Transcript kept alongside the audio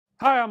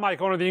Hi, I'm Mike,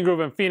 owner of the In Groove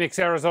in Phoenix,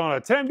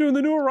 Arizona. Today I'm doing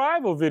the new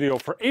arrival video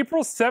for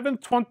April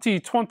 7th,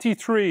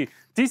 2023.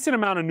 Decent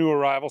amount of new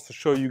arrivals to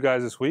show you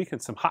guys this week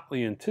and some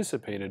hotly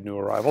anticipated new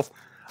arrivals.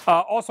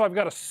 Also, I've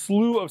got a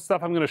slew of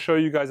stuff I'm going to show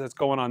you guys that's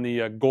going on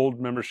the gold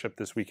membership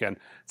this weekend.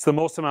 It's the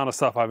most amount of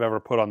stuff I've ever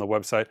put on the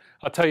website.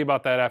 I'll tell you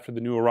about that after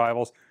the new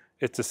arrivals.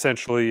 It's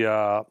essentially,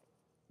 I'll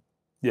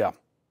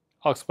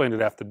explain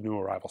it after the new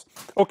arrivals.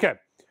 Okay,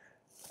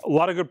 a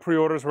lot of good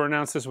pre-orders were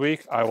announced this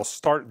week. I will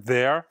start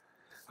there.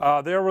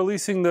 They're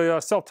releasing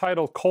the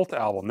self-titled Cult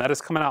album. That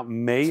is coming out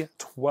May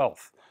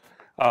 12th.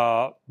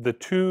 The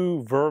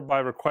two Verve by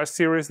Request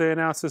series they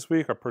announced this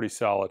week are pretty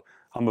solid.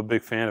 I'm a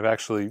big fan of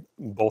actually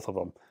both of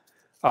them.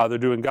 They're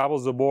doing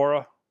Gobble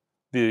Zabora,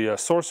 the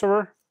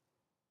Sorcerer,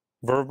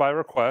 Verve by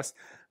Request.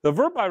 The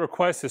Verve by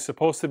Request is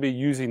supposed to be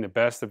using the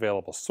best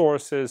available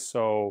sources,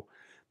 so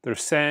they're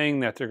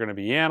saying that they're going to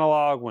be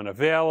analog when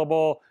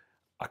available.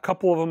 A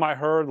couple of them I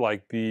heard,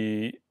 like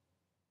the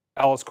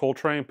Alice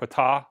Coltrane,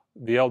 Paak,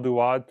 the El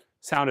Duad,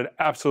 sounded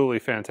absolutely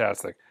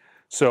fantastic.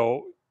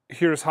 So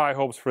here's high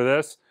hopes for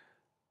this.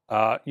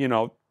 You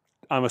know,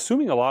 I'm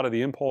assuming a lot of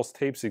the Impulse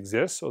tapes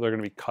exist, so they're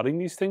going to be cutting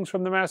these things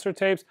from the master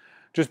tapes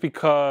just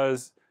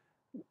because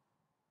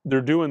they're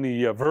doing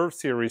the Verve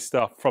series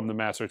stuff from the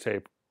master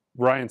tape.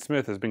 Ryan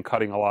Smith has been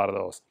cutting a lot of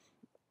those.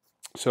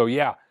 So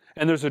yeah,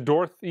 and there's a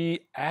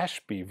Dorothy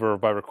Ashby Verve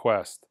by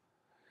Request.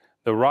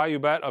 The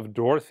Rayubat of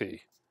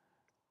Dorothy.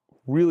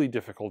 Really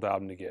difficult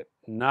album to get.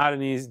 Not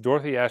an easy.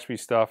 Dorothy Ashby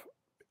stuff,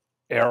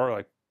 era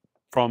like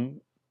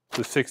from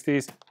the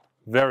 60s,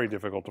 very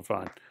difficult to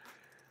find.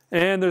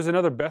 And there's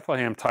another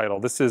Bethlehem title.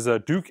 This is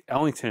Duke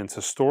Ellington's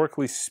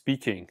Historically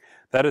Speaking.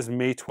 That is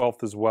May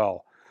 12th as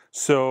well.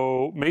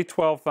 So May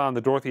 12th on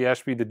the Dorothy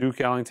Ashby, the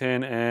Duke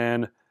Ellington,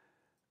 and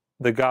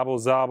the Gabo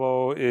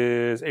Zabo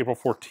is April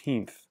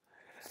 14th.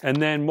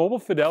 And then Mobile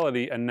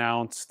Fidelity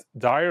announced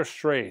Dire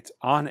Straits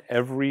On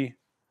Every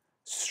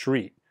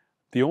Street.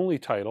 The only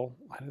title,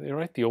 did they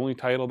write the only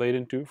title they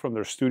didn't do from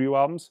their studio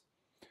albums?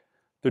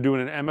 They're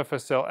doing an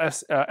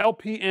MFSL,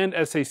 LP and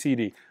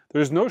SACD.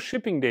 There's no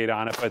shipping date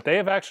on it, but they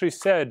have actually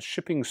said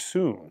shipping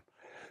soon.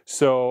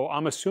 So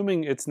I'm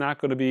assuming it's not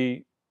going to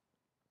be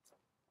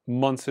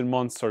months and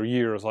months or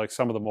years like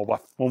some of the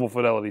Mobile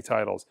Fidelity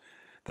titles.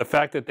 The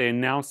fact that they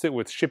announced it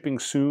with shipping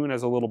soon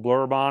as a little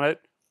blurb on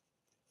it,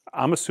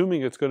 I'm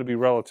assuming it's going to be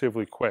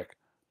relatively quick.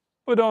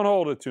 But don't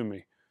hold it to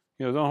me.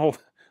 You know, don't hold.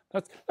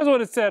 That's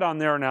what it said on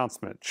their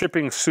announcement.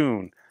 Shipping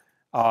soon.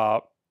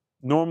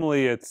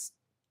 Normally it's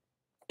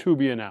to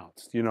be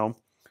announced, you know.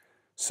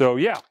 So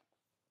yeah.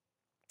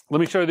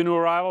 Let me show you the new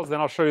arrivals, then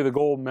I'll show you the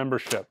gold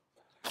membership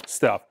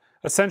stuff.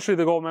 Essentially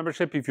the gold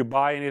membership, if you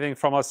buy anything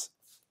from us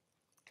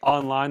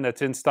online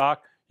that's in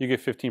stock, you get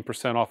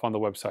 15% off on the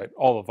website,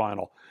 all the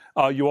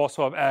vinyl. You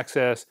also have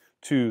access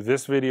to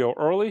this video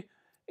early,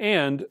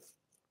 and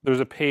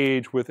there's a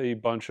page with a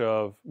bunch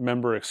of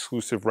member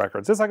exclusive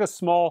records. It's like a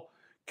small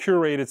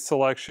curated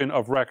selection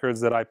of records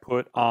that I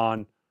put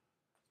on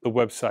the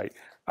website.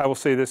 I will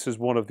say this is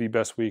one of the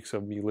best weeks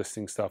of me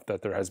listing stuff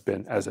that there has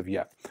been as of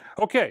yet.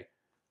 Okay,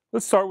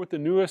 let's start with the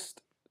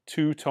newest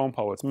two Tone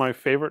Poets. My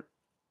favorite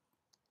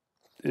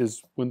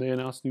is when they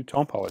announce new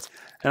Tone Poets,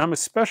 and I'm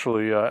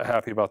especially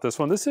happy about this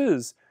one. This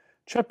is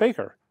Chet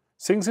Baker,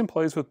 Sings and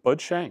Plays with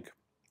Bud Shank.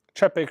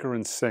 Chet Baker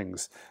and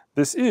Sings.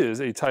 This is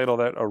a title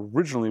that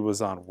originally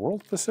was on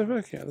World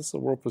Pacific. Yeah, this is a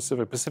World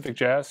Pacific, Pacific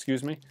Jazz,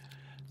 excuse me.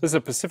 This is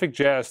a Pacific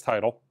Jazz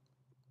title.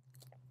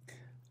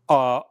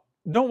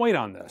 Don't wait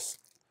on this.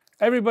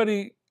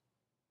 Everybody,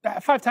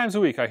 5 times a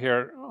week I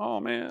hear, oh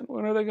man,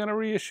 when are they going to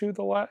reissue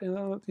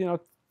the,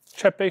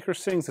 Chet Baker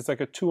Sings. It's like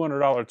a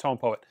 $200 Tone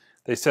Poet.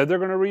 They said they're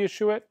going to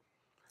reissue it.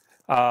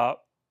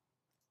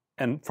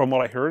 And from what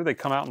I heard, they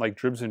come out in like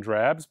dribs and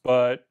drabs,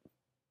 but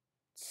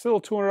still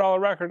a $200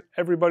 record.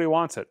 Everybody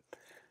wants it.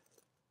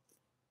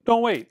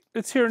 Don't wait.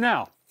 It's here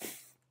now.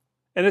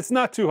 And it's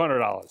not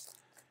 $200.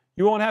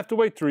 You won't have to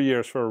wait 3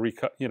 years for a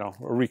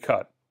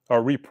recut,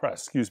 or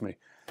repress, excuse me.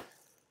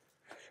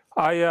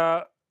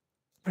 I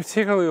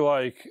particularly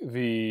like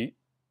the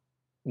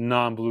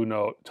non-Blue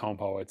Note Tone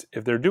Poets.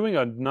 If they're doing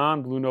a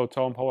non-Blue Note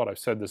Tone Poet, I've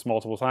said this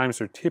multiple times,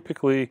 they're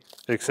typically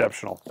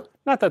exceptional.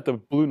 Not that the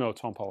Blue Note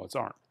Tone Poets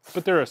aren't,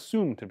 but they're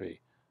assumed to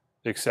be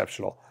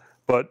exceptional.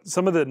 But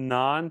some of the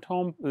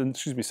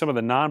some of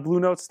the non-Blue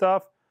Note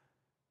stuff,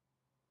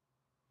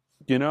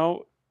 you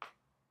know,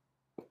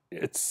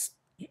 it's...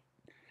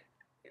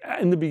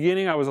 In the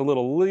beginning, I was a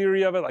little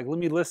leery of it. Like, let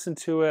me listen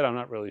to it. I'm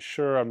not really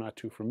sure. I'm not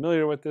too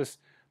familiar with this.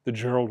 The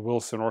Gerald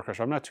Wilson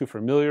Orchestra. I'm not too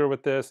familiar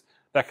with this,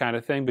 that kind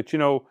of thing. But, you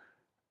know,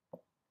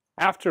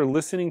 after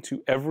listening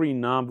to every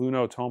non-Blue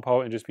Note Tone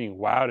Poet and just being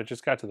wowed, it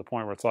just got to the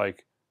point where it's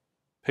like,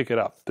 pick it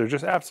up. They're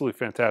just absolutely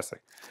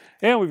fantastic.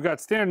 And we've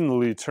got standing in the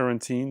lead,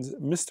 Turrentine's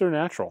Mr.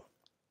 Natural.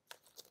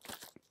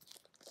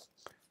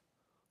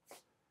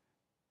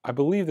 I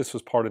believe this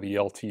was part of the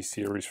LT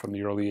series from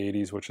the early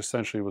 80s, which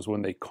essentially was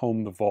when they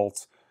combed the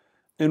vaults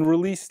and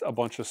released a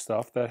bunch of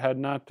stuff that had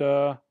not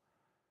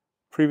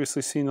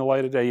previously seen the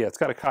light of day. Yeah, it's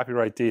got a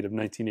copyright date of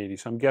 1980,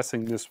 so I'm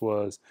guessing this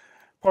was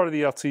part of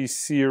the LT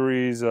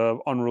series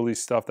of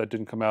unreleased stuff that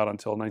didn't come out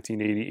until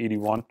 1980,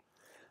 81.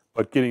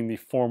 But getting the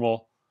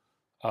formal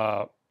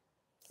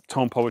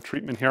Tone Poet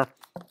treatment here.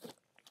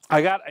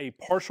 I got a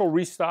partial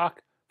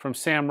restock from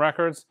Sam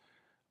Records.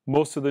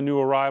 Most of the new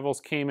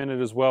arrivals came in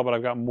it as well, but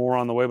I've got more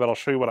on the way, but I'll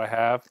show you what I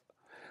have.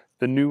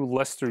 The new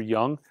Lester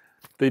Young.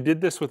 They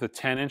did this with a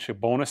 10-inch, a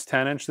bonus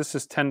 10-inch. This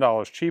is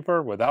 $10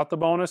 cheaper without the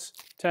bonus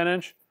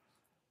 10-inch.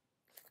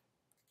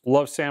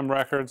 Love Sam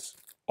Records.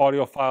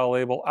 Audiophile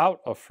label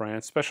out of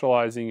France,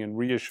 specializing in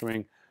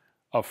reissuing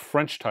of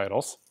French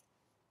titles.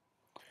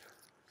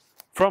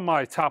 From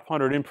my top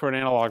 100 imprint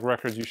analog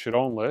records you should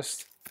own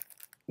list,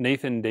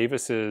 Nathan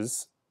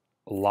Davis's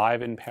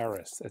Live in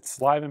Paris. It's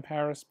live in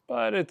Paris,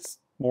 but it's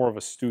more of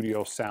a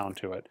studio sound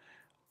to it.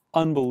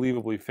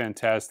 Unbelievably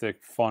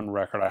fantastic, fun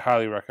record. I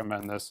highly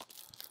recommend this.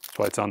 That's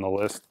why it's on the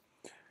list.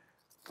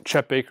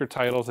 Chet Baker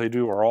titles they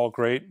do are all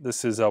great.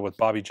 This is with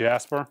Bobby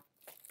Jasper.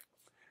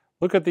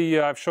 Look at the,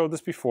 I've showed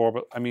this before,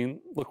 but I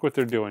mean, look what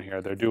they're doing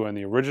here. They're doing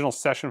the original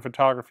session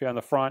photography on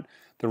the front.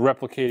 They're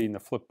replicating the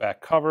flip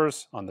back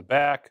covers on the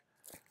back.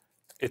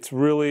 It's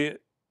really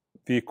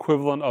the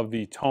equivalent of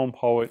the Tone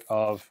Poet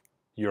of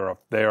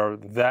Europe. They are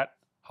that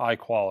high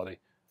quality.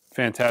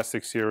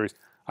 Fantastic series.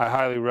 I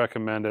highly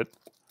recommend it.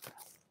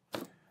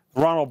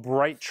 Ronald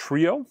Bright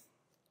Trio.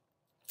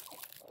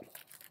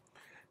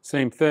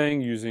 Same thing,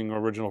 using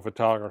original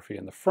photography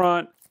in the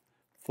front.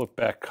 Flip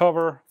back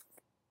cover.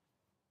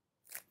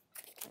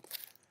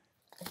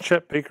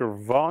 Chet Baker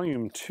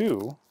Volume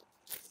 2.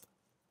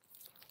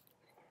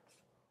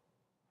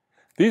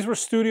 These were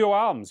studio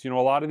albums. You know,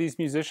 a lot of these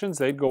musicians,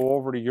 they'd go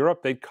over to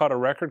Europe, they'd cut a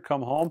record,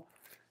 come home.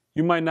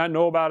 You might not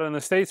know about it in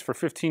the States for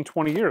 15,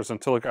 20 years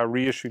until it got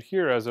reissued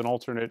here as an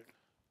alternate,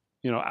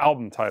 you know,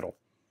 album title.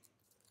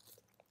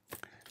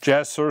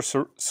 Jazz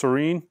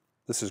Serene.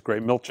 This is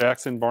great. Milt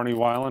Jackson, Barney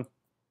Weiland.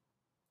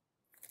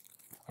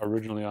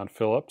 Originally on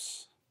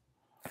Philips.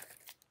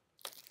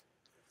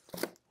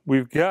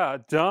 We've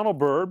got Donald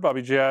Byrd,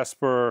 Bobby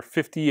Jasper,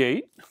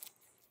 58.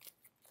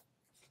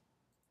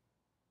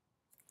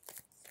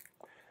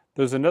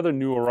 There's another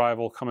new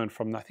arrival coming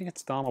from, I think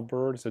it's Donald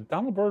Byrd. Is it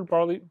Donald Byrd,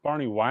 Barney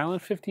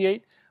Weiland,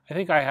 58? I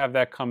think I have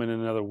that coming in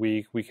another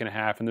week, week and a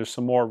half, and there's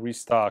some more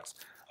restocks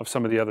of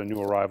some of the other new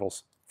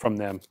arrivals from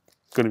them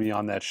going to be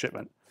on that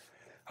shipment.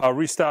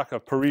 Restock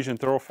of Parisian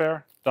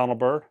Thoroughfare, Donald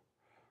Byrd.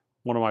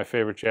 One of my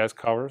favorite jazz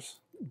covers.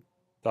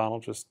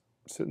 Donald just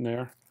sitting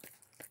there,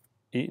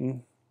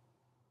 eating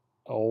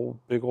a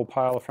big old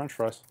pile of French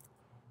fries.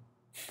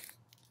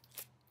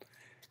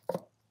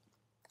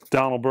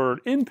 Donald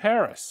Byrd in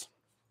Paris.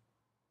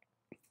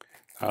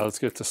 Let's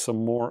get to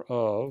some more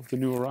of the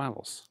new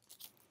arrivals.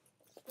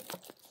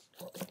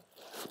 Let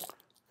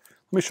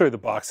me show you the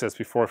box sets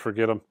before I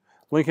forget them.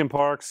 Linkin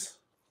Park's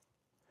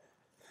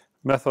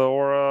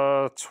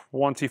Meteora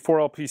 24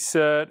 LP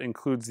set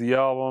includes the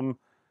album,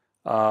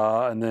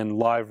 and then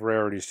Live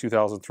Rarities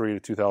 2003 to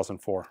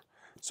 2004.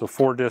 So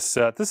 4-disc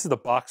set. This is the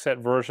box set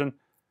version.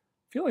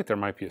 I feel like there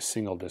might be a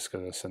single disc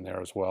of this in there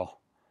as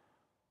well.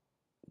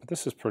 But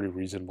this is pretty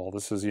reasonable.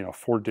 This is, you know,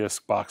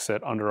 4-disc box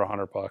set under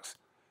 $100.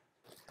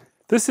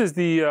 This is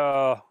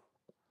the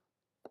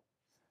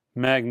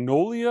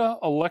Magnolia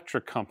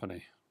Electric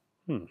Company.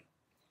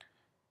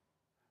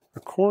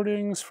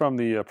 Recordings from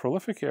the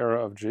prolific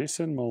era of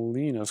Jason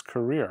Molina's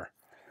career.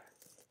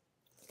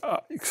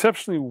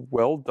 Exceptionally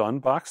well done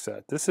box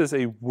set. This is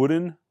a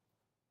wooden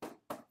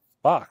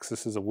box.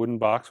 This is a wooden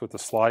box with a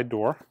slide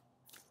door.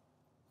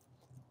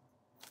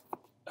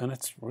 And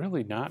it's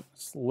really not,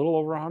 it's a little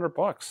over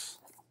 $100.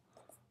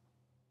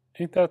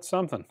 Ain't that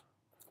something?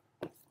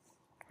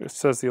 It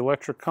says the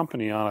Electric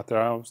Company on it there.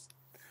 I was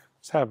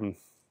having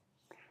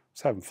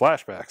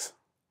flashbacks.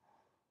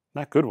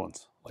 Not good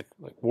ones, like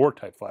war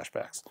type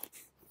flashbacks.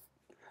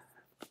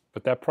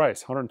 But that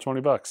price,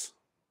 $120.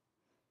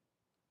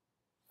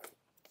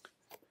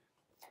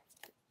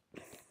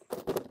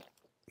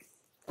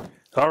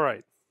 All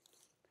right.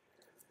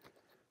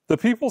 The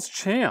People's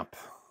Champ,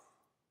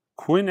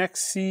 Quinn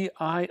XCII.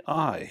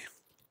 I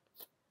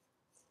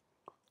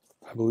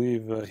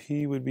believe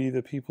he would be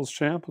the People's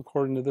Champ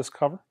according to this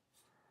cover.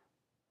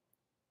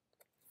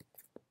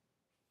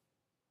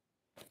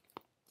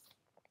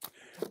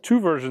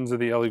 Two versions of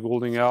the Ellie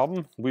Goulding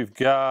album. We've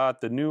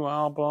got the new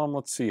album,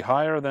 let's see,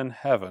 Higher Than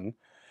Heaven,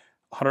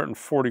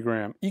 140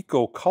 gram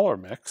Eco Color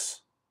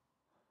Mix.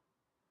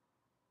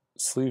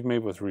 Sleeve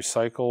made with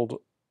recycled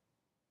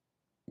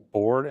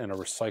board and a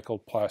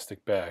recycled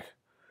plastic bag.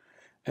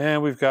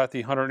 And we've got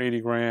the 180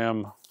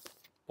 gram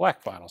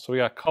black vinyl. So we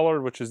got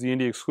colored, which is the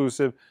indie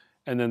exclusive,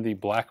 and then the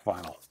black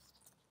vinyl.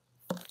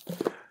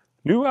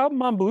 New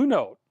album on Blue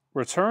Note,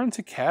 Return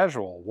to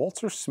Casual,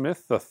 Walter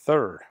Smith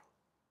III.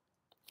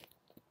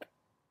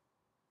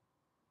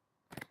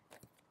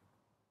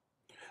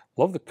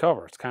 Love the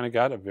cover. It's kind of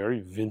got a very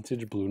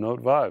vintage Blue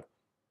Note vibe.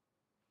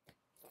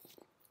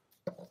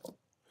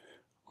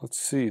 Let's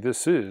see.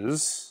 This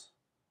is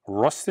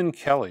Rustin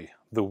Kelly,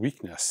 The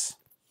Weakness.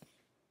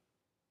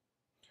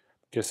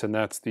 Guessing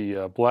that's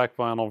the black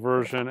vinyl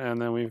version.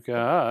 And then we've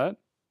got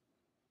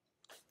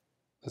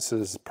This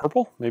is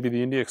purple, maybe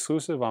the India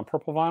exclusive on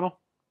purple vinyl.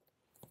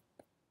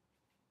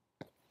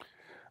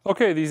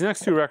 Okay, these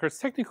next two records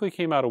technically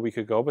came out a week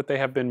ago, but they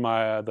have been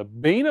the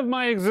bane of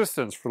my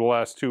existence for the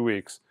last 2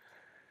 weeks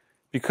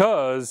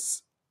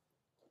because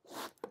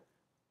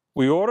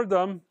we ordered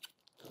them.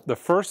 The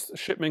first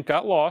shipment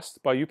got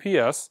lost by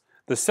UPS,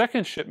 the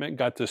second shipment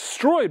got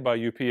destroyed by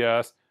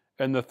UPS,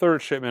 and the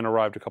third shipment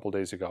arrived a couple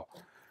days ago.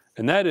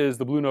 And that is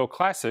the Blue Note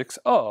Classics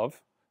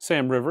of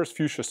Sam Rivers'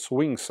 Fuchsia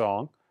Swing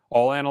Song,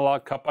 all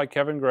analog, cut by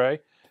Kevin Gray,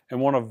 and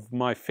one of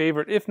my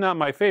favorite, if not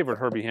my favorite,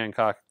 Herbie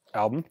Hancock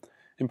album,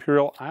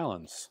 Imperial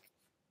Islands.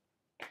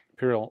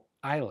 Imperial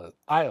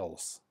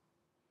Isles.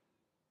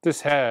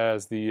 This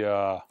has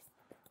the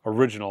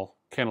original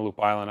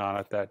Cantaloupe Island on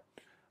it that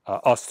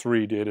Us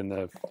 3 did in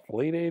the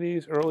late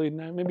 80s, early,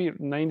 maybe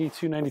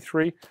 92,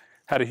 93.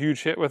 Had a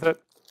huge hit with it.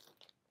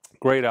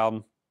 Great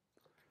album,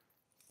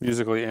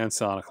 musically and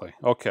sonically.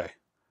 Okay,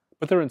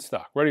 but they're in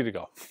stock, ready to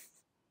go.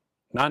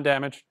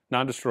 Non-damaged,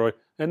 non-destroyed,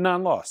 and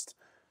non-lost.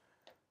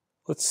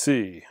 Let's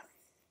see.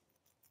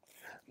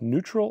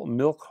 Neutral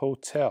Milk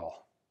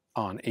Hotel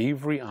on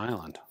Avery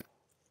Island.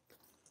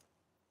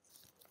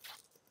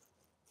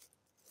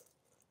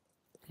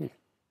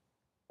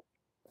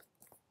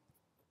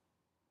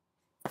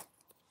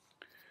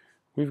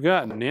 We've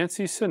got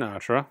Nancy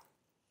Sinatra.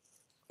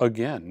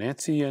 Again,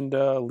 Nancy and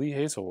Lee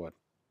Hazelwood.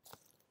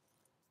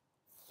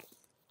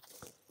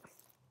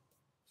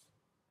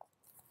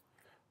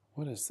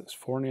 What is this?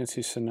 For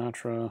Nancy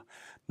Sinatra.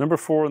 Number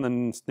 4 in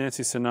the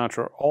Nancy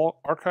Sinatra All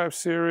Archive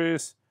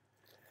series.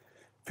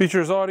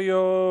 Features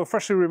audio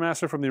freshly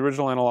remastered from the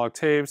original analog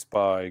tapes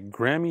by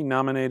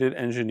Grammy-nominated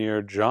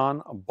engineer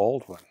John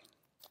Baldwin.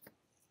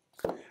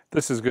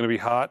 This is going to be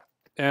hot.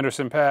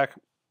 Anderson .Paak.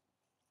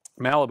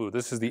 Malibu.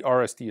 This is the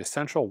RSD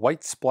Essential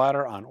White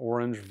Splatter on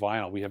Orange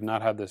Vinyl. We have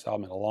not had this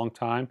album in a long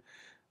time,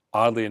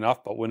 oddly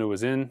enough, but when it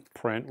was in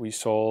print, we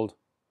sold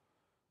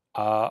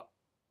an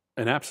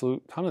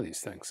absolute ton of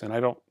these things. And I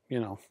don't,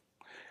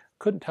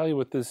 couldn't tell you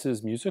what this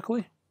is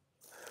musically.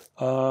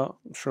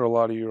 I'm sure a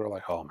lot of you are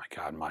like, oh my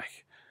God,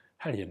 Mike,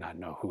 how do you not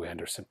know who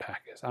Anderson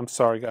 .Paak is? I'm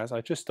sorry, guys,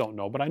 I just don't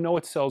know. But I know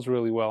it sells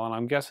really well, and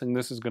I'm guessing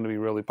this is going to be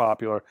really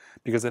popular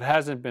because it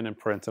hasn't been in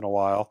print in a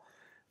while.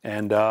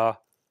 And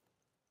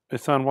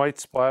it's on white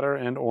splatter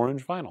and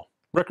orange vinyl.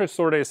 Record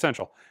Store Day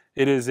Essential.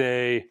 It is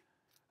a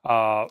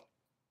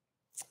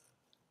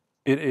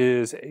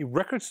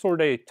Record Store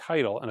Day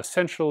title, and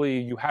essentially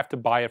you have to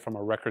buy it from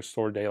a Record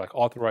Store Day, like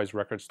authorized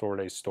Record Store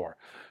Day store.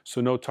 So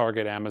no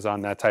Target,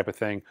 Amazon, that type of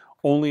thing.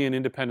 Only an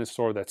independent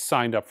store that's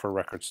signed up for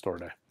Record Store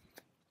Day.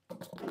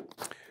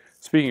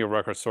 Speaking of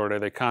Record Store Day,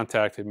 they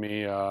contacted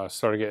me,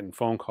 started getting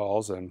phone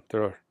calls, and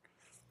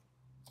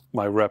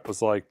my rep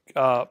was like,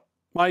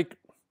 Mike,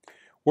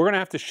 we're going to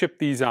have to ship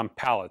these on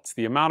pallets.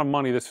 The amount of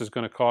money this is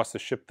going to cost to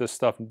ship this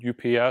stuff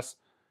UPS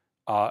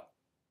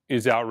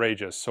is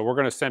outrageous. So we're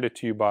going to send it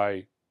to you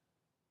by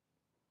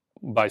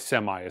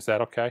semi. Is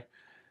that okay?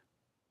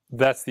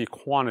 That's the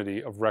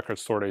quantity of Record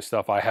Store Day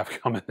stuff I have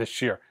coming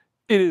this year.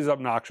 It is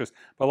obnoxious.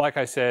 But like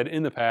I said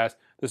in the past,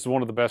 this is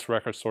one of the best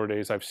Record Store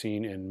Days I've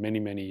seen in many,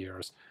 many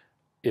years.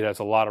 It has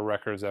a lot of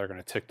records that are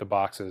going to tick the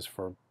boxes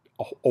for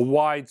a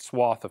wide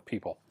swath of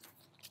people.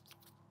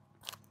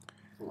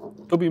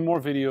 There'll be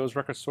more videos,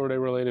 Record Store Day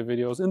related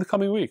videos in the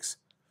coming weeks.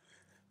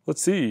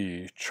 Let's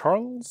see,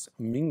 Charles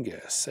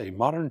Mingus, a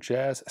modern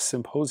jazz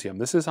symposium.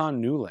 This is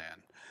on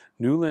Newland.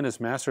 Newland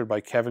is mastered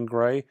by Kevin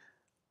Gray.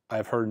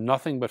 I've heard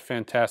nothing but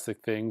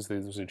fantastic things.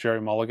 There was a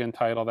Jerry Mulligan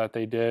title that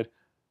they did.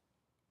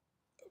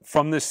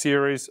 From this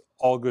series,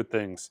 all good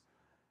things.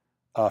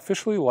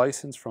 Officially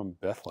licensed from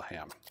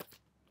Bethlehem.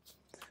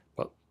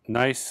 But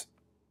nice.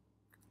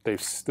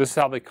 This is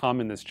how they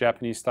come in this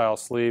Japanese style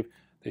sleeve.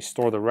 They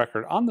store the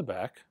record on the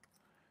back,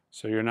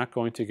 so you're not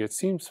going to get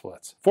seam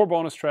splits. 4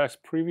 bonus tracks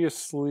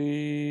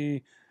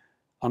previously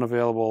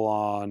unavailable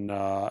on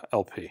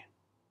LP.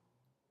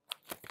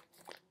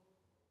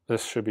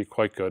 This should be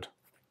quite good.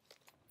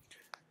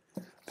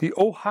 The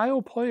Ohio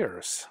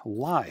Players,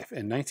 live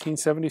in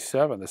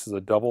 1977. This is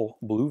a double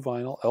blue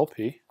vinyl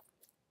LP.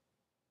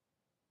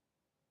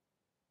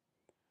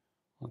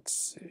 Let's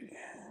see.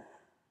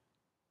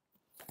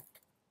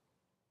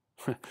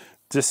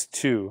 Disc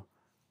 2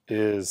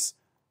 is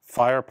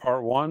Fire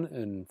Part 1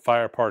 and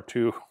Fire Part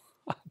 2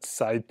 on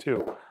side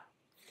 2.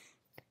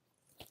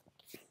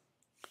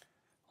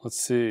 Let's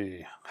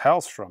see.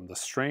 Hallstrom, The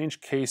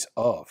Strange Case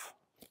of.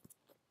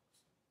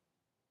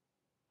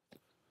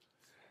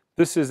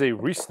 This is a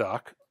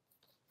restock.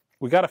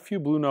 We got a few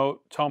Blue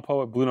Note, Tone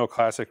Poet Blue Note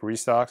Classic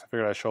restocks. I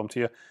figured I'd show them to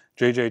you.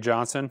 J.J.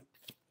 Johnson,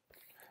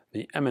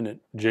 the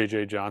eminent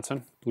J.J.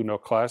 Johnson, Blue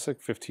Note Classic,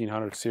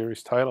 1500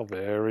 series title.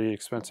 Very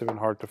expensive and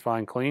hard to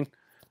find clean.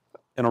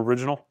 An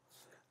original.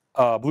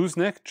 Blues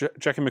Nick,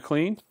 Jackie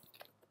McLean.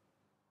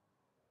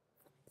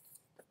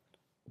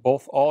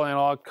 Both all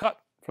analog, cut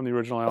from the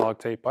original analog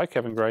tape by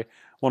Kevin Gray.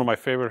 One of my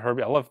favorite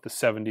Herbie. I love the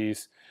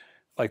 70s.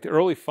 Like the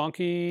early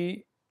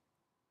funky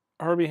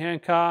Herbie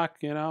Hancock,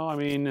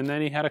 and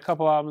then he had a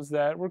couple albums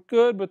that were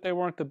good, but they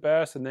weren't the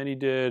best. And then he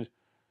did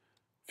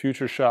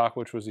Future Shock,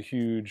 which was a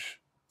huge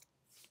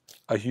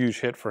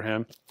hit for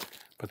him.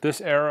 But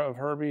this era of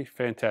Herbie,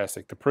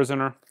 fantastic. The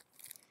Prisoner,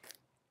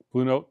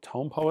 Blue Note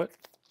Tone Poet.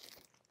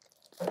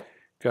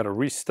 Got a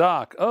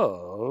restock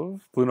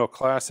of Blue Note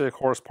Classic,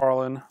 Horace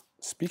Parlin,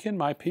 Speaking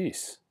My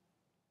Piece.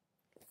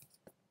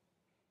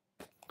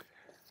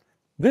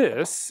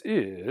 This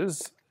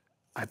is,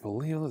 I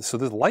believe, so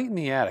this Light in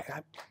the Attic.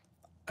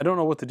 I don't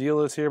know what the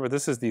deal is here, but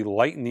this is the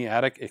Light in the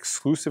Attic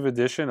exclusive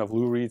edition of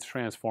Lou Reed's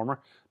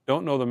Transformer.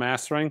 Don't know the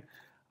mastering.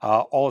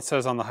 All it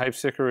says on the hype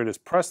sticker, it is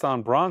pressed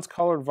on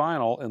bronze-colored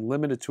vinyl and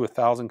limited to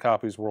 1,000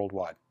 copies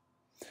worldwide.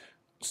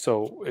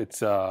 So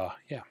it's,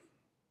 yeah,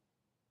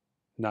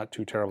 not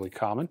too terribly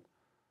common.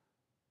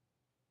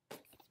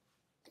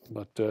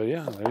 But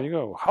yeah, there you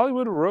go.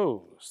 Hollywood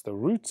Rose, The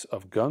Roots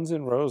of Guns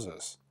N'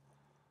 Roses.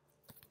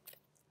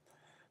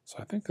 So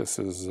I think this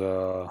is,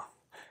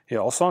 yeah,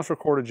 all songs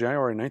recorded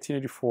January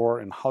 1984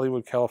 in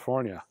Hollywood,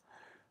 California.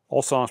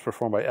 All songs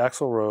performed by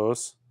Axl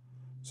Rose.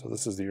 So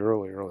this is the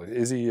early.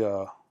 Izzy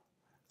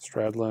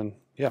Stradlin,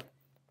 yeah.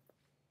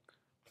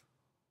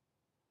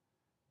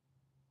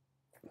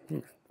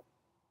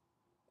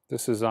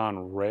 This is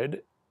on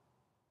red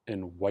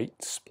and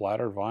white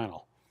splattered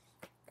vinyl.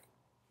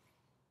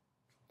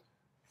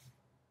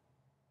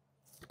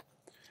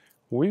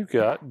 We've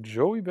got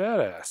Joey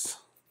Badass.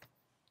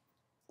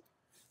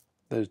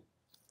 The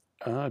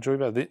Joey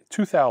Badass,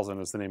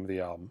 2000 is the name of the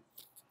album.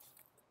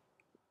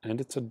 And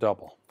it's a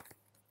double.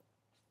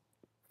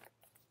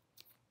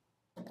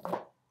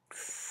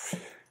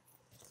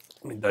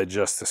 Let me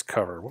digest this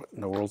cover. What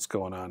in the world's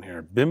going on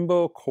here?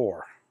 Bimbo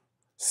Core.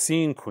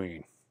 Scene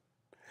Queen.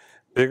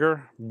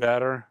 Bigger,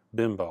 badder,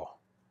 bimbo.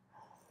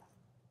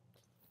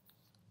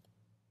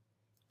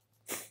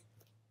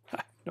 I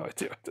have no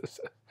idea what this is.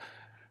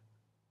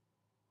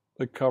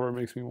 The cover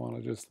makes me want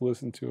to just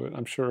listen to it.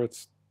 I'm sure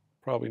it's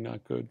probably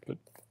not good, but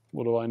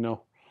what do I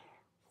know?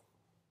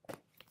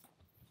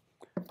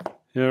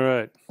 All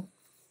right.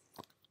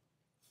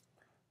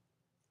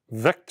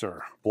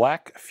 Vector,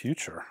 Black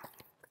Future.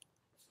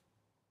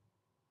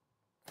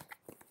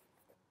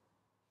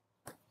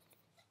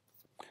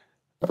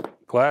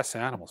 Glass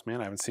Animals. Man,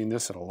 I haven't seen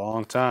this in a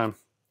long time.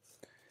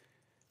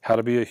 How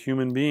to Be a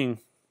Human Being.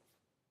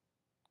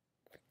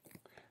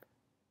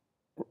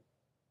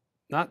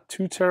 Not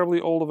too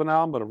terribly old of an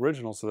album, but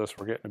originals of this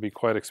were getting to be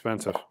quite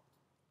expensive.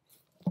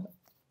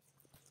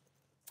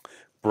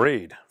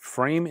 Braid,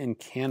 Frame and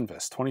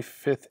Canvas,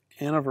 25th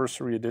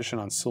Anniversary Edition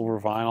on silver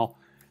vinyl.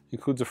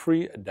 Includes a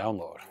free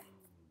download.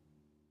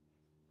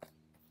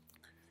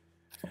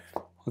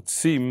 Let's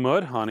see,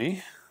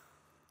 Mudhoney.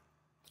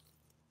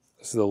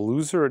 This is the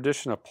loser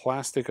edition of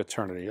Plastic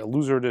Eternity. A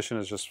loser edition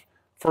is just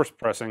first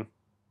pressing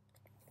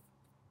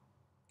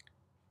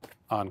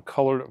on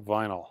colored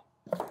vinyl.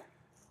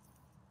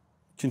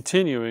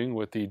 Continuing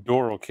with the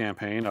Doro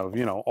campaign of,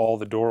 you know, all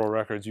the Doro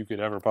records you could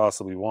ever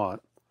possibly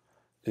want,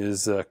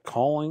 is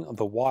Calling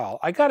the Wild.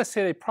 I gotta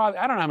say, they probably,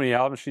 I don't know how many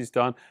albums she's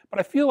done, but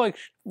I feel like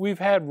we've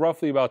had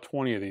roughly about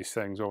 20 of these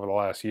things over the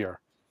last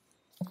year.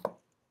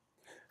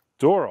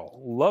 Doro,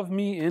 Love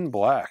Me in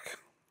Black.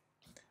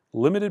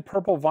 Limited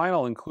purple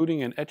vinyl,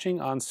 including an etching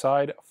on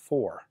side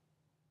 4.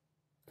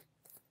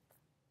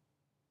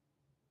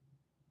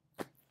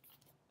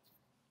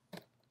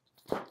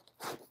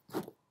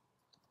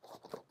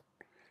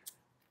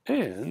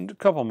 And a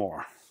couple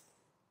more.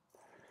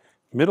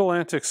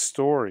 Mid-Atlantic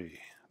Story.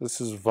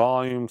 This is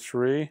volume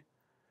 3.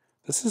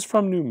 This is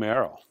from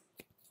Numero.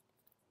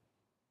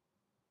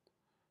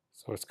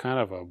 So it's kind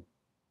of a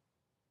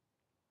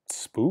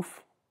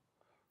spoof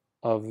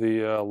of the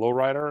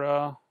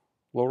lowrider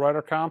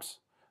comps.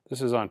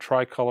 This is on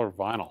tricolor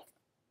vinyl.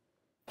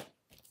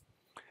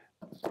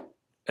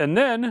 And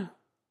then,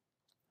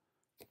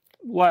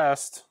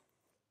 last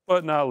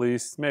but not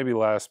least, maybe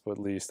last but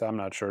least, I'm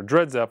not sure,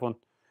 Dred Zeppelin.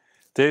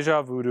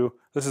 Deja Voodoo.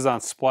 This is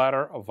on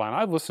splatter of vinyl.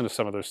 I've listened to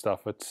some of their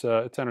stuff. It's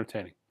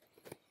entertaining.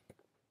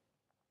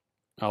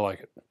 I like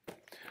it.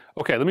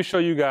 Okay, let me show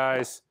you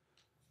guys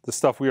the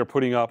stuff we are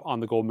putting up on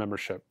the Gold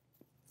membership.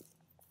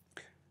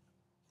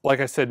 Like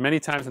I said many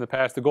times in the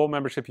past, the Gold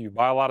membership, you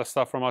buy a lot of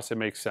stuff from us, it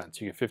makes sense.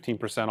 You get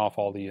 15% off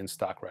all the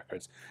in-stock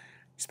records.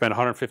 You spend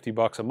 150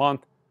 bucks a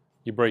month,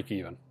 you break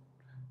even. You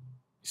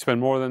spend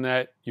more than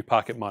that, you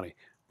pocket money.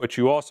 But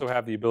you also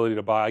have the ability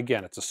to buy,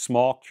 again, it's a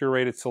small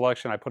curated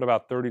selection. I put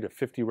about 30 to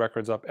 50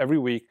 records up every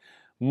week,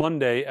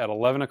 Monday at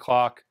 11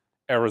 o'clock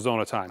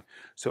Arizona time.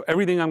 So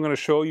everything I'm going to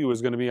show you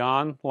is going to be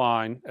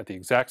online at the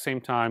exact same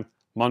time,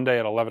 Monday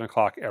at 11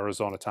 o'clock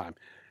Arizona time.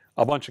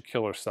 A bunch of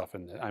killer stuff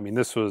in there. I mean,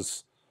 this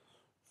was,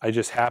 I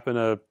just happened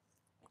to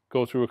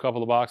go through a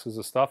couple of boxes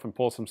of stuff and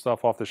pull some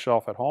stuff off the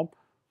shelf at home.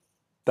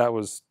 That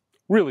was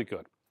really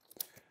good.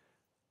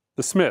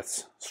 The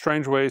Smiths,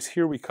 Strange Ways,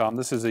 Here We Come.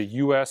 This is a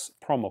US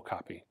promo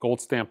copy, gold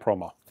stamp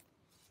promo.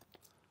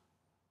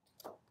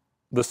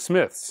 The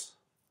Smiths,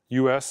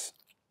 US,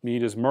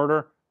 Meat is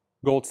Murder,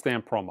 gold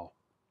stamp promo.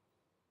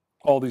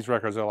 All these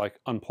records are like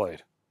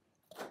unplayed.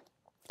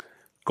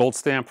 Gold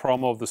stamp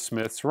promo of the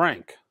Smiths,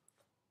 Rank.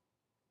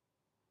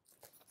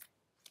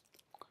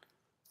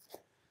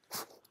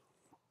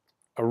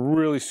 A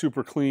really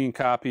super clean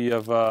copy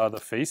of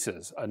The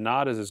Faces. A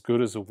Nod is as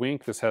good as a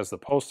wink. This has the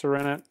poster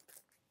in it.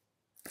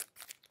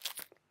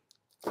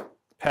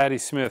 Patti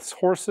Smith's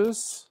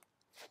Horses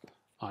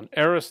on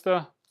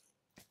Arista.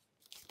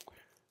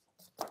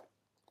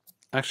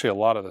 Actually, a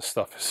lot of this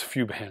stuff is a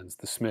few bands.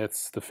 The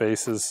Smiths, The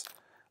Faces.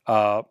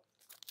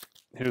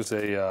 Here's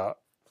a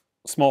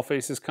Small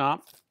Faces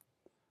comp.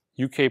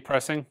 UK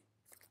pressing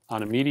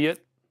on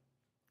Immediate.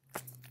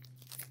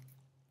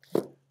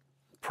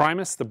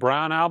 Primus, the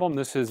Brown album.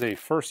 This is a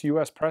first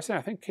US pressing.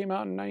 I think came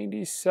out in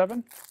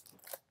 '97.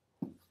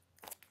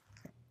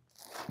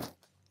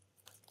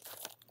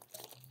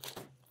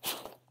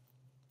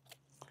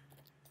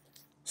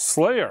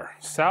 Slayer,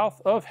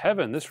 South of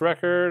Heaven. This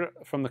record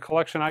from the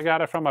collection I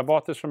got it from. I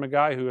bought this from a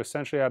guy who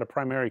essentially had a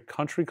primary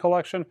country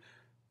collection.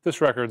 This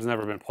record's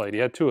never been played.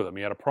 He had two of them.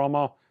 He had a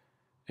promo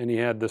and he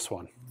had this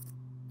one.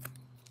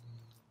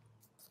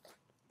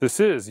 This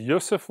is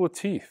Yosef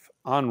Lateef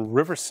on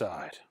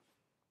Riverside.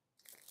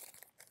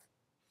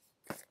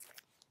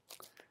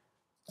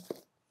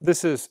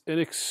 This is an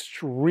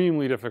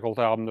extremely difficult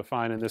album to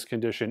find in this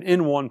condition,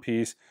 in one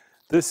piece.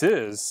 This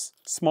is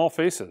Small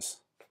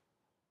Faces.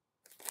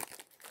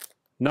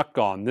 Nut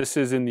Gone. This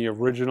is in the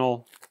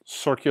original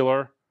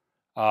circular,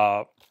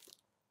 I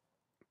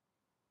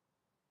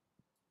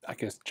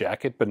guess,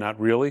 jacket, but not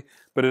really.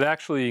 But it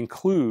actually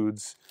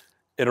includes,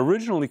 it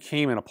originally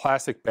came in a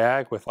plastic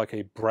bag with like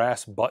a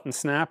brass button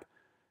snap.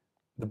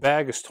 The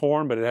bag is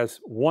torn, but it has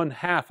one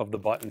half of the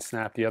button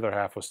snap. The other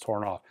half was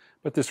torn off.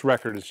 But this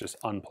record is just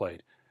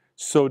unplayed.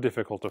 So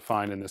difficult to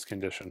find in this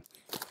condition.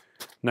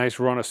 Nice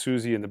run of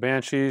Susie and the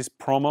Banshees.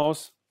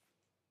 Promos.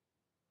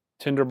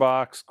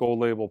 Tinderbox, gold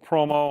label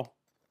promo.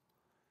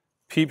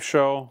 Peep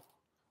Show,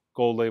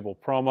 gold label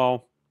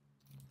promo.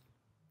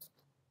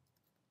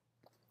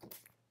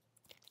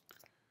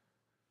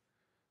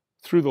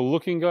 Through the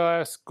Looking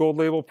Glass, gold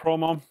label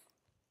promo.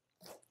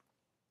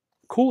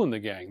 Kool and the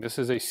Gang. This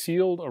is a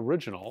sealed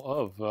original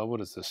of, what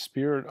is this?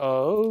 Spirit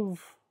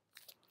of...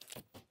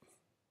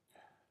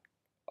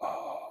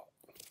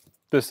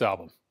 this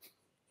album.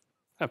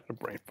 Having a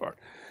brain fart.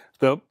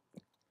 The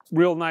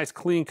real nice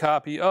clean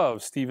copy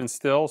of Stephen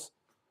Stills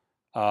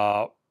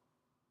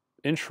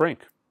in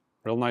shrink.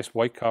 Real nice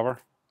white cover.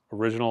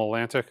 Original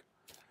Atlantic.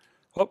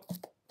 Oh,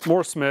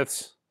 more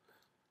Smiths.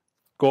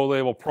 Gold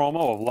label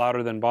promo of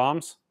Louder Than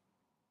Bombs.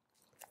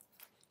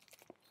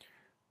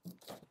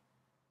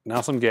 Now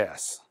some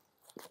gas.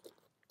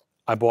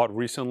 I bought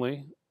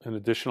recently an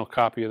additional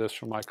copy of this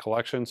from my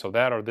collection. So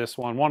that or this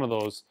one. One of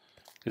those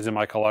is in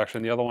my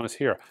collection. The other one is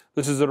here.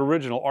 This is an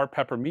original. Art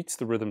Pepper Meets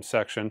the Rhythm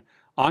section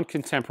on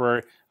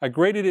Contemporary. I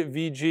graded it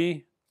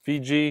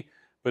VG,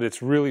 but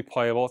it's really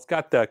playable. It's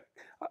got a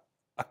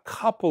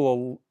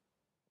couple of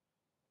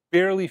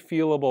barely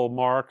feelable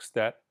marks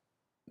that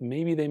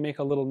maybe they make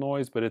a little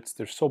noise, but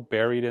they're so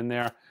buried in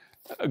there.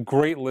 A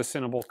great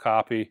listenable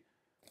copy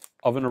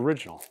of an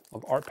original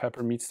of Art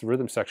Pepper Meets the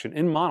Rhythm section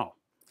in mono.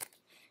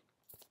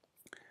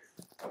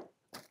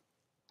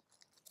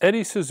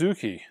 Eddie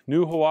Suzuki,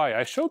 New Hawaii.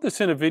 I showed this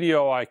in a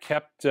video I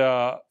kept.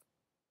 I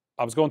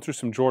was going through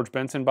some George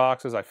Benson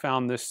boxes. I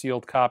found this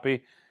sealed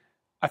copy.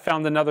 I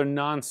found another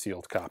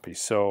non-sealed copy,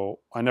 so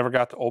I never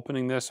got to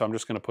opening this, so I'm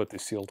just going to put the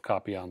sealed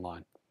copy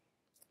online.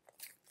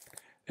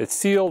 It's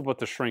sealed, but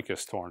the shrink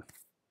is torn.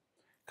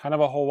 Kind of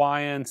a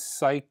Hawaiian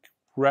psych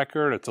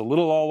record. It's a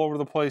little all over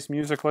the place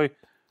musically.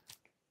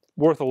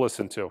 Worth a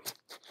listen to.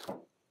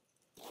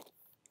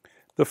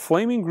 The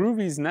Flaming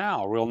Groovies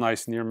Now, real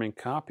nice near mint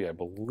copy, I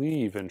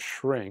believe, in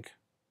shrink.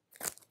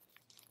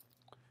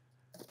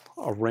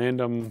 A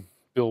random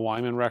Bill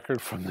Wyman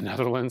record from the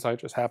Netherlands I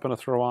just happened to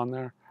throw on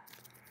there.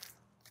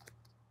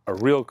 A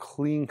real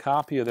clean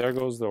copy of There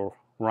Goes the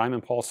Rhyme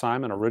and Paul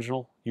Simon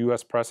original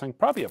US pressing.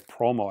 Probably a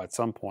promo at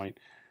some point,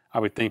 I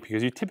would think,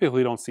 because you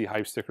typically don't see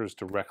hype stickers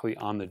directly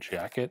on the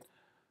jacket.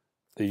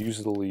 They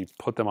usually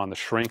put them on the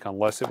shrink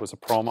unless it was a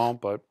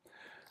promo, but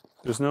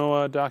there's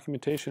no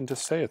documentation to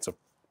say it's a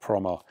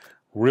promo.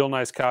 Real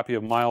nice copy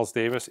of Miles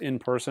Davis in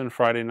person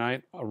Friday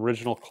night.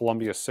 Original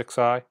Columbia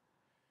 6i.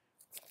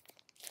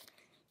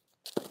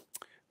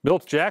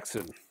 Milt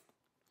Jackson.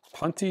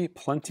 Plenty,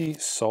 Plenty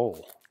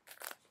Soul.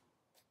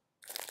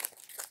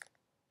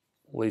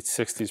 Late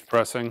 60s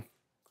pressing.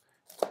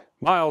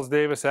 Miles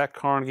Davis at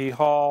Carnegie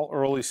Hall.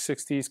 Early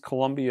 60s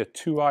Columbia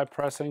 2i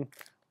pressing.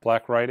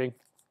 Black writing.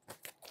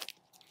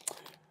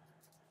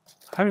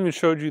 I haven't even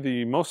showed you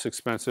the most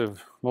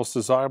expensive, most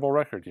desirable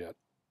record yet.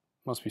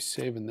 Must be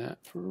saving that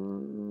for...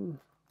 oh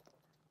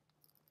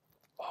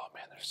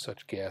man, there's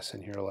such gas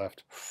in here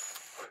left.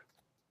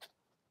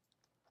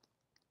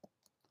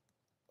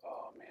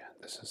 Oh man,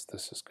 this is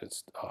good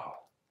stuff. Oh,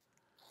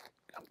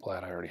 I'm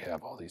glad I already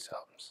have all these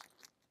albums.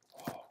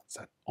 Oh, it's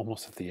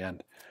almost at the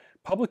end.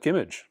 Public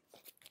Image.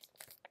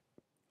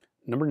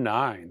 Number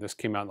 9. This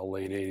came out in the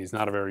late 80s.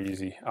 Not a very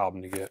easy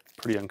album to get.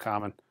 Pretty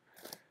uncommon.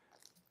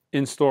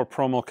 In-store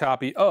promo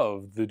copy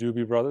of the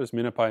Doobie Brothers,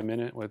 Minute by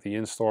Minute, with the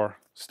in-store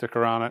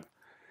sticker on it.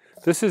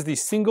 This is the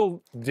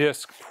single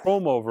disc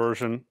promo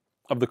version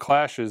of the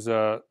Clash's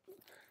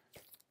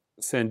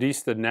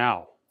Sandista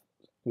Now.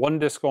 One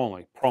disc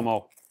only,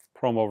 promo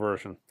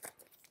version,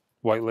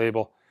 white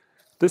label.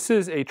 This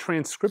is a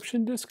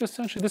transcription disc,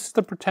 essentially. This is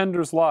the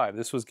Pretenders Live.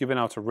 This was given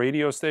out to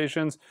radio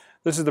stations.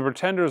 This is the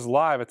Pretenders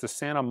Live at the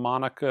Santa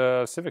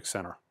Monica Civic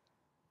Center.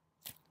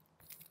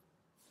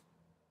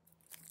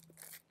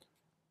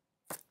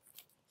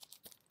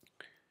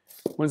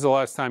 When's the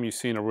last time you've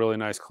seen a really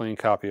nice, clean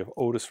copy of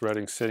Otis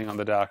Redding sitting on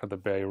the dock of the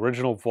bay?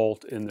 Original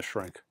Volt in the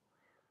shrink.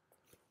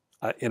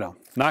 You know,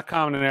 not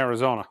common in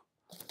Arizona.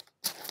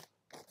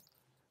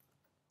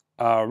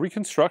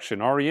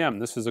 Reconstruction, REM.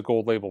 This is a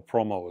gold label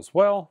promo as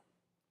well.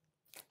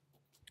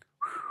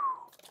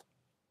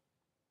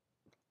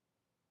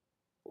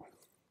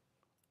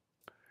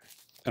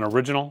 An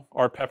original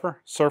Art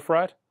Pepper, Surf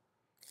Ride.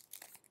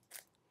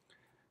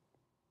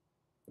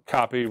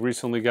 Copy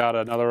recently got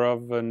another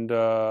of, and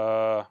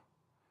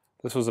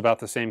this was about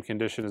the same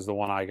condition as the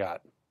one I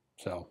got.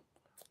 So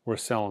we're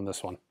selling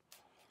this one.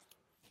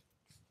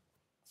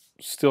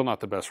 Still not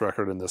the best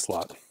record in this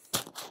lot.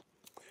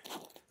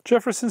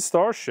 Jefferson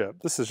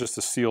Starship. This is just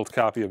a sealed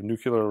copy of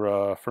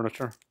Nuclear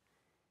Furniture.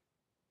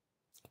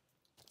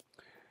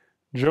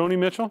 Joni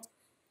Mitchell.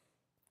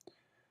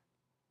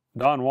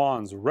 Don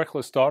Juan's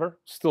Reckless Daughter.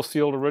 Still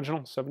sealed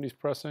original, 70s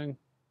pressing.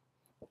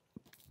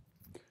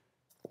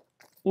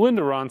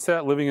 Linda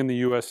Ronstadt, Living in the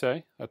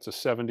USA. That's a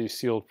 70s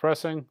sealed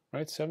pressing,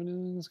 right?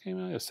 70 this came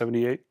out? Yeah,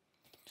 78.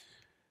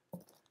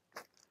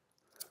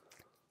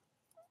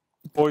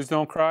 Boys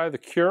Don't Cry, The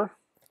Cure.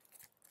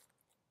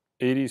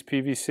 80s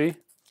PVC.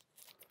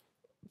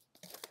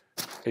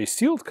 A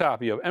sealed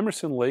copy of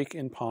Emerson, Lake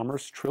and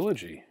Palmer's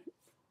Trilogy.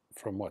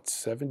 From what,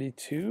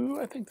 72,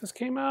 I think this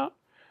came out?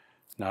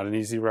 Not an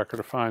easy record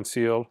to find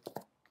sealed.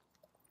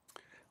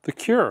 The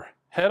Cure,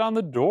 Head on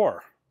the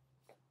Door.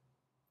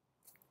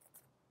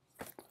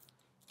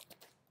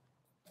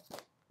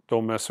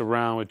 Don't Mess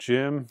Around with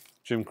Jim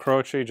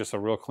Croce, just a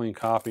real clean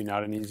copy,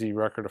 not an easy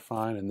record to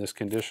find in this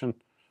condition.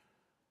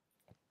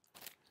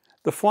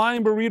 The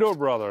Flying Burrito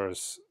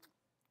Brothers.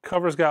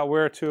 Cover's got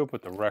wear to it,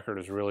 but the record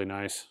is really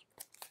nice.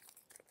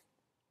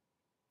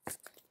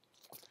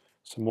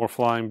 Some more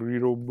Flying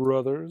Burrito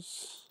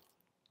Brothers.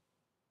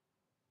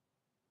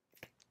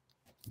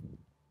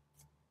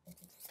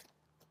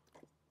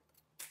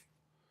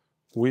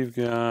 We've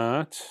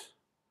got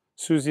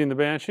Susie and the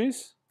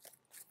Banshees.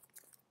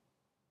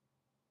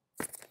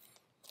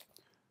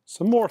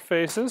 Some more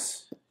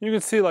faces. You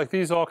can see like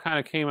these all kind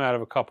of came out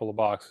of a couple of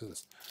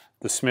boxes.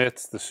 The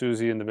Smiths, the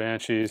Susie and the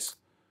Banshees,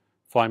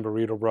 Flying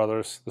Burrito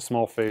Brothers, the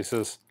Small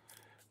Faces.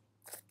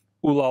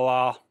 Ooh La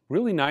La,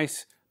 really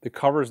nice. The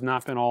cover's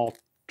not been all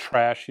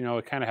trash, you know,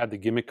 it kind of had the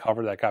gimmick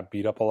cover that got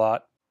beat up a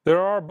lot.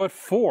 There are but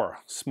 4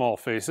 Small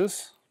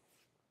Faces.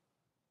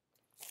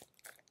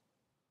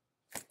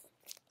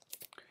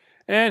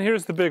 And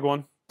here's the big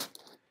one.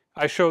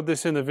 I showed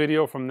this in the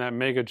video from that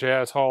Mega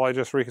Jazz haul I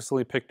just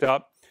recently picked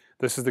up.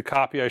 This is the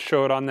copy I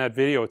showed on that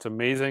video. It's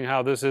amazing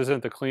how this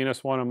isn't the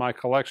cleanest one in my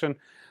collection.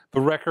 The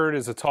record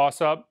is a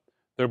toss-up.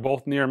 They're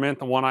both near mint,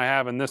 the one I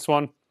have and this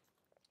one.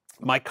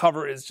 My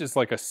cover is just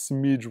like a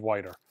smidge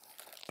whiter.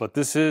 But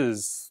this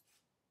is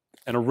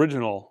an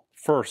original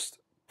first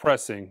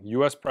pressing,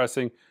 US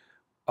pressing,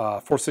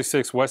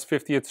 466 West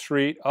 50th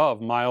Street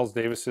of Miles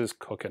Davis's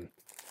Cookin'.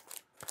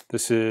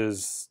 This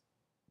is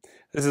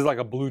like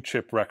a blue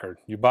chip record.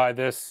 You buy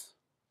this,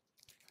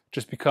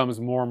 just becomes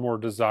more and more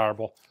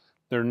desirable.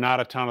 There are not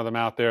a ton of them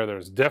out there.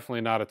 There's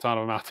definitely not a ton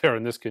of them out there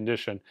in this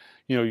condition.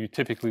 You know, you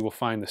typically will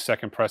find the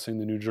second pressing,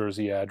 the New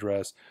Jersey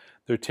address.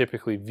 They're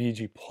typically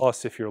VG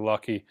Plus if you're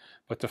lucky.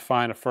 But to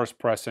find a first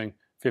pressing,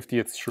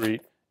 50th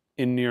Street,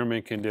 in near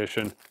mint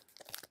condition,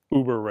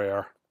 uber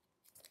rare.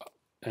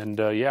 And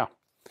yeah.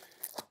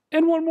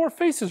 And one more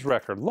Faces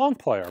record, long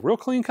player, real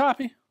clean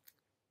copy.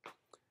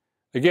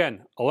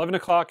 Again, 11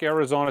 o'clock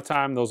Arizona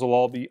time. Those will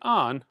all be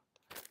on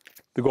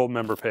the Gold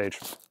member page.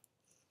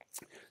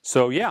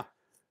 So yeah.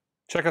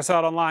 Check us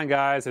out online,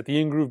 guys, at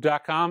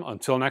theingroove.com.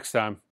 Until next time.